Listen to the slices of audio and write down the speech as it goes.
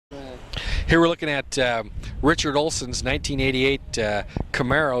Here we're looking at Richard Olson's 1988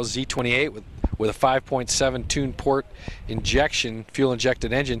 Camaro Z28 with a 5.7 tune port injection, fuel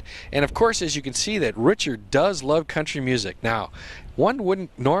injected engine. And of course, as you can see, that Richard does love country music. Now, one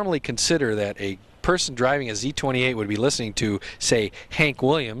wouldn't normally consider that a person driving a Z28 would be listening to, say, Hank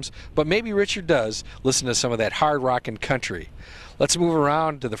Williams, but maybe Richard does listen to some of that hard rock and country. Let's move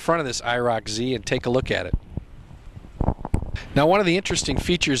around to the front of this IROC Z and take a look at it. Now, one of the interesting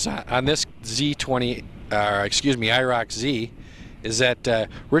features on this IROC Z is that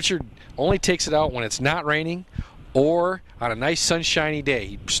Richard only takes it out when it's not raining or on a nice sunshiny day.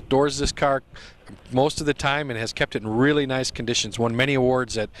 He stores this car most of the time and has kept it in really nice conditions. Won many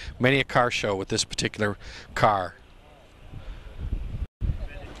awards at many a car show with this particular car.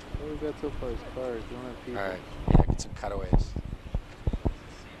 What we've got so far is cars. We don't have people. All right, yeah, get some cutaways.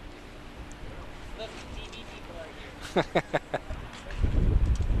 Look, TV people are here.